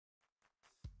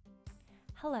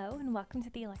Hello and welcome to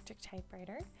the Electric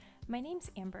Typewriter. My name's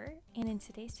Amber, and in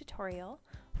today's tutorial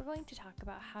we're going to talk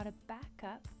about how to back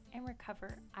up and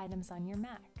recover items on your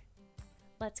Mac.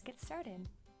 Let's get started.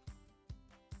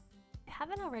 If you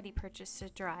haven't already purchased a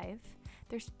drive,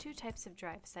 there's two types of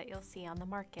drives that you'll see on the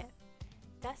market,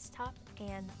 desktop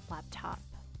and laptop.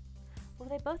 While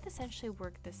they both essentially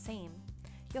work the same,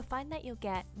 you'll find that you'll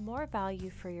get more value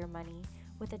for your money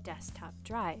with a desktop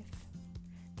drive.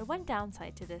 The one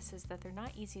downside to this is that they're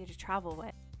not easy to travel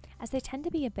with, as they tend to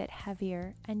be a bit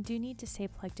heavier and do need to stay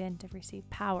plugged in to receive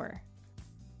power.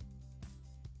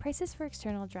 Prices for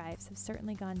external drives have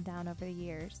certainly gone down over the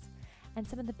years, and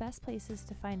some of the best places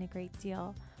to find a great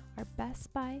deal are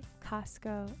Best Buy,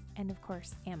 Costco, and of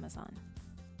course Amazon.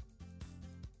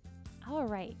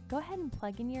 Alright, go ahead and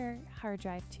plug in your hard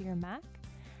drive to your Mac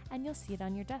and you'll see it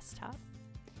on your desktop.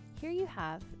 Here you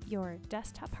have your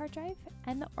desktop hard drive,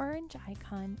 and the orange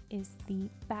icon is the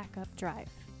backup drive.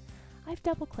 I've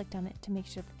double clicked on it to make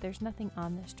sure that there's nothing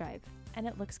on this drive, and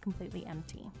it looks completely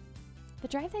empty. The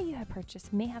drive that you have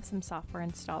purchased may have some software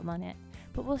installed on it,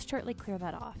 but we'll shortly clear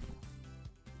that off.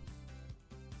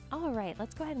 Alright,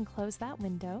 let's go ahead and close that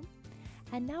window,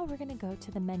 and now we're going to go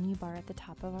to the menu bar at the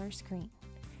top of our screen.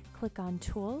 Click on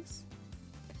Tools,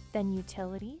 then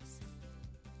Utilities,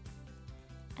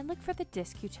 and look for the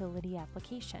Disk Utility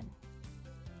application.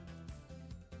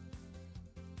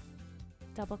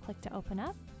 Double click to open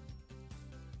up,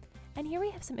 and here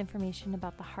we have some information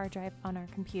about the hard drive on our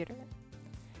computer.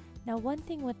 Now, one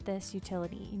thing with this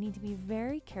utility, you need to be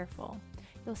very careful.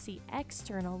 You'll see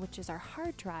external, which is our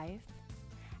hard drive,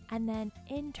 and then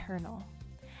internal.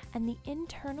 And the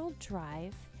internal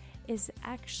drive is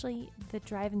actually the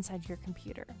drive inside your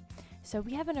computer. So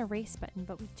we have an erase button,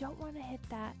 but we don't want to hit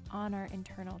that on our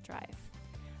internal drive.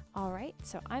 Alright,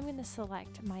 so I'm going to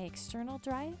select my external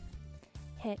drive,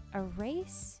 hit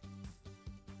erase,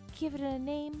 give it a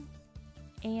name,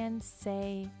 and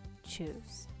say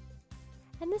choose.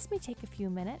 And this may take a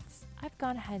few minutes. I've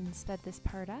gone ahead and sped this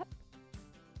part up.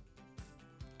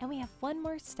 And we have one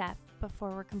more step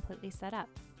before we're completely set up.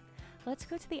 Let's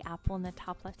go to the Apple in the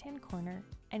top left-hand corner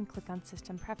and click on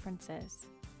System Preferences.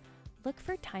 Look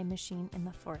for Time Machine in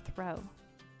the fourth row.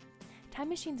 Time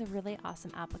Machine's a really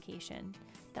awesome application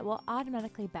that will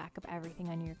automatically back up everything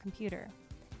on your computer.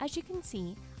 As you can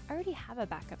see, I already have a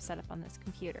backup set up on this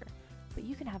computer, but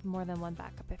you can have more than one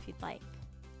backup if you'd like.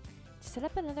 To set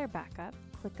up another backup,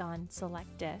 click on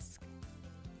Select Disk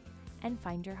and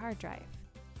find your hard drive.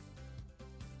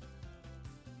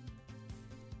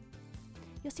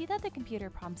 You'll see that the computer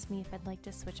prompts me if I'd like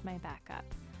to switch my backup.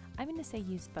 I'm going to say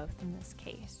use both in this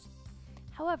case.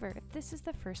 However, if this is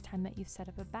the first time that you've set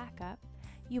up a backup,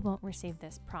 you won't receive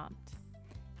this prompt.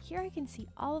 Here I can see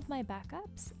all of my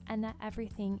backups and that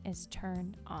everything is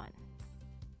turned on.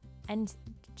 And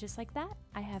just like that,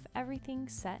 I have everything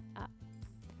set up.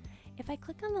 If I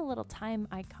click on the little time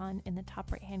icon in the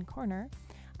top right hand corner,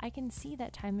 I can see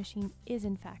that Time Machine is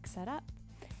in fact set up.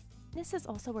 This is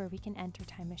also where we can enter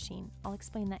Time Machine. I'll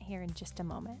explain that here in just a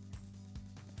moment.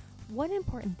 One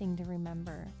important thing to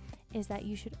remember is that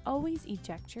you should always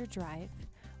eject your drive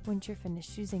once you're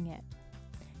finished using it.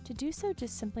 To do so,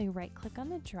 just simply right-click on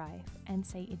the drive and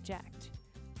say eject.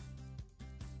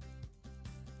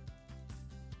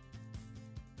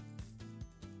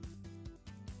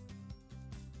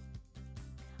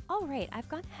 Alright, I've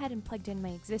gone ahead and plugged in my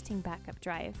existing backup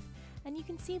drive, and you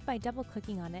can see by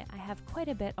double-clicking on it, I have quite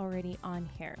a bit already on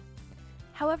here.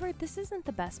 However, this isn't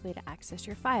the best way to access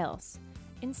your files.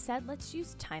 Instead, let's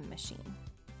use Time Machine.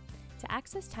 To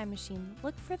access Time Machine,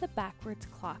 look for the backwards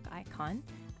clock icon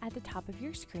at the top of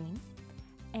your screen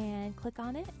and click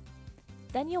on it.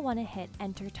 Then you'll want to hit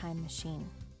Enter Time Machine.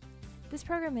 This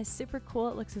program is super cool.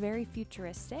 It looks very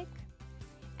futuristic.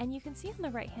 And you can see on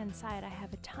the right-hand side, I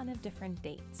have a ton of different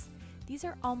dates. These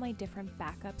are all my different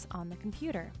backups on the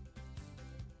computer.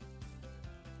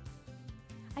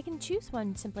 I can choose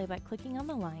one simply by clicking on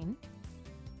the line,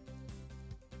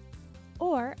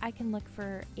 or I can look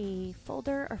for a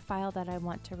folder or file that I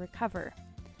want to recover.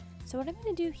 So what I'm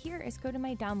going to do here is go to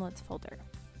my Downloads folder.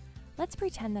 Let's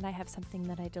pretend that I have something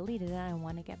that I deleted and I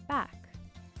want to get back.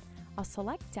 I'll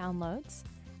select Downloads,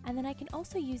 and then I can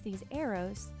also use these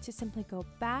arrows to simply go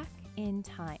back in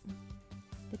time.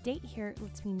 The date here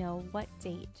lets me know what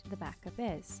date the backup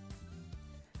is.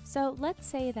 So let's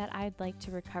say that I'd like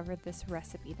to recover this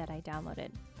recipe that I downloaded.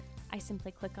 I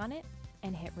simply click on it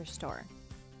and hit Restore.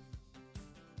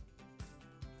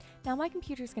 Now my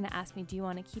computer is going to ask me, do you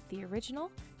want to keep the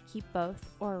original, keep both,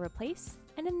 or replace?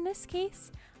 And in this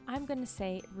case, I'm going to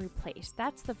say replace.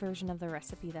 That's the version of the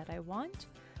recipe that I want,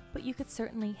 but you could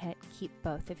certainly hit keep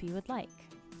both if you would like.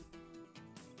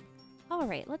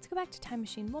 Alright, let's go back to Time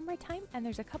Machine one more time, and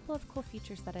there's a couple of cool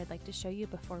features that I'd like to show you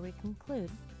before we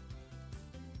conclude.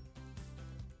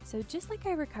 So just like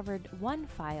I recovered one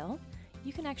file,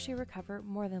 you can actually recover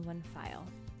more than one file.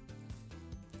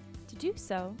 To do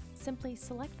so, simply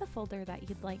select the folder that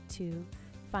you'd like to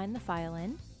find the file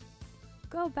in,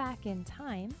 go back in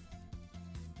time,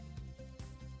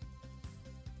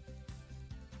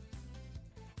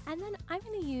 and then I'm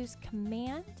going to use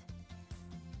Command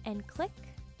and click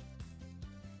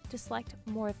to select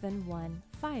more than one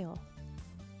file.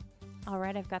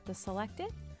 Alright, I've got this selected.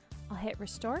 I'll hit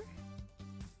Restore,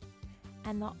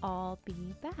 and they'll all be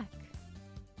back.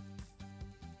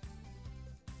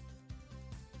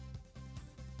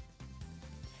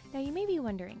 Now you may be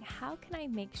wondering, how can I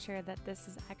make sure that this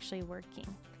is actually working?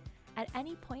 At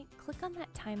any point, click on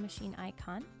that Time Machine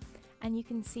icon, and you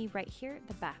can see right here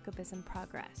the backup is in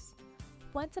progress.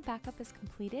 Once a backup is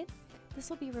completed, this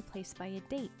will be replaced by a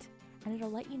date, and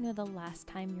it'll let you know the last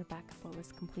time your backup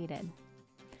was completed.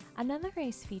 Another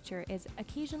nice feature is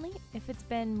occasionally, if it's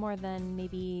been more than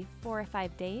maybe 4 or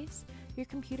 5 days, your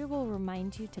computer will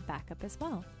remind you to back up as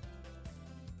well.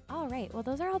 Alright, well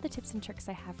those are all the tips and tricks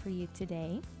I have for you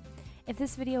today. If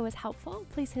this video was helpful,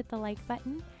 please hit the like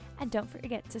button and don't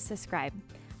forget to subscribe.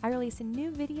 I release a new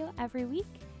video every week,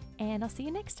 and I'll see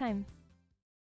you next time.